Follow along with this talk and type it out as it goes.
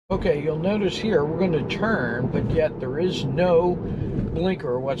Okay, you'll notice here we're going to turn, but yet there is no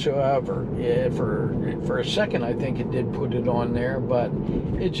blinker whatsoever. For a second, I think it did put it on there, but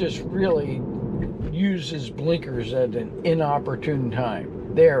it just really uses blinkers at an inopportune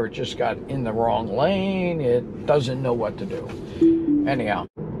time. There, it just got in the wrong lane. It doesn't know what to do. Anyhow.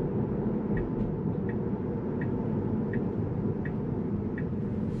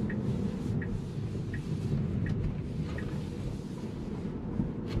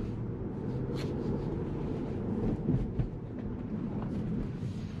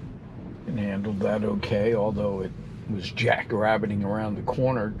 Handled that okay, although it was jackrabbiting around the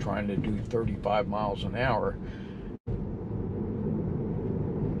corner trying to do 35 miles an hour.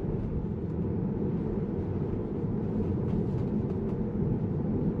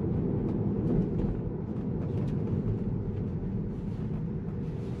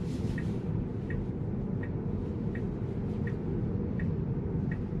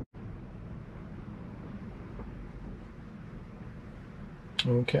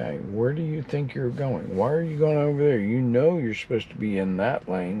 Okay, where do you think you're going? Why are you going over there? You know you're supposed to be in that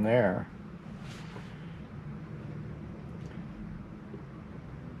lane there.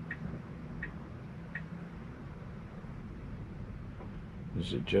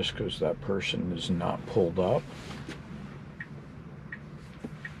 Is it just because that person is not pulled up?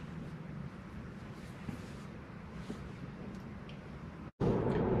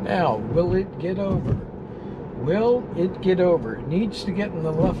 Now, will it get over? Will it get over? It needs to get in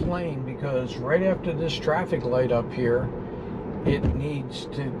the left lane because right after this traffic light up here, it needs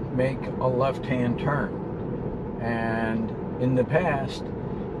to make a left-hand turn. And in the past,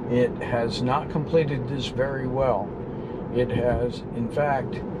 it has not completed this very well. It has, in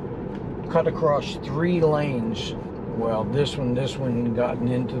fact, cut across 3 lanes. Well, this one gotten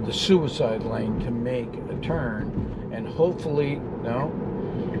into the suicide lane to make a turn. And hopefully, no.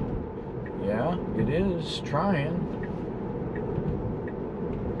 Yeah, it is trying.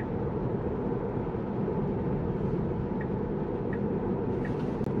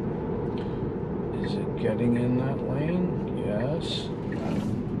 Is it getting in that lane? Yes.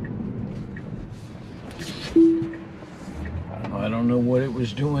 I don't know what it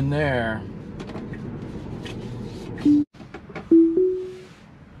was doing there.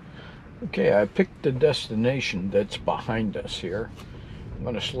 Okay, I picked the destination that's behind us here. I'm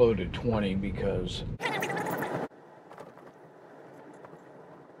going to slow to 20 because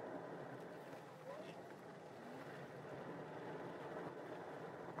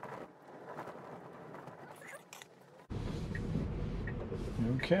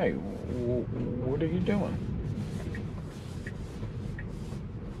okay, what are you doing?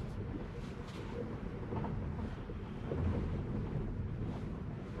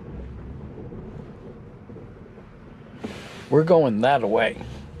 We're going that way.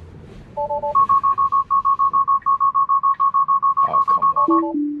 Oh, come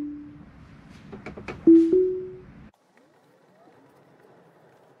on.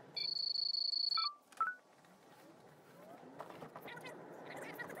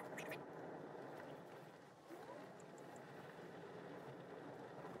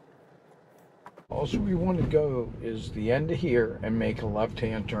 All we want to go is the end of here and make a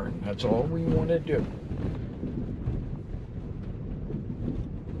left-hand turn. That's all we want to do.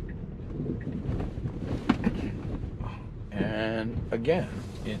 And again,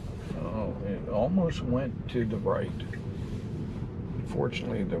 it almost went to the right.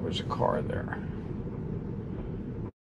 Unfortunately, there was a car there.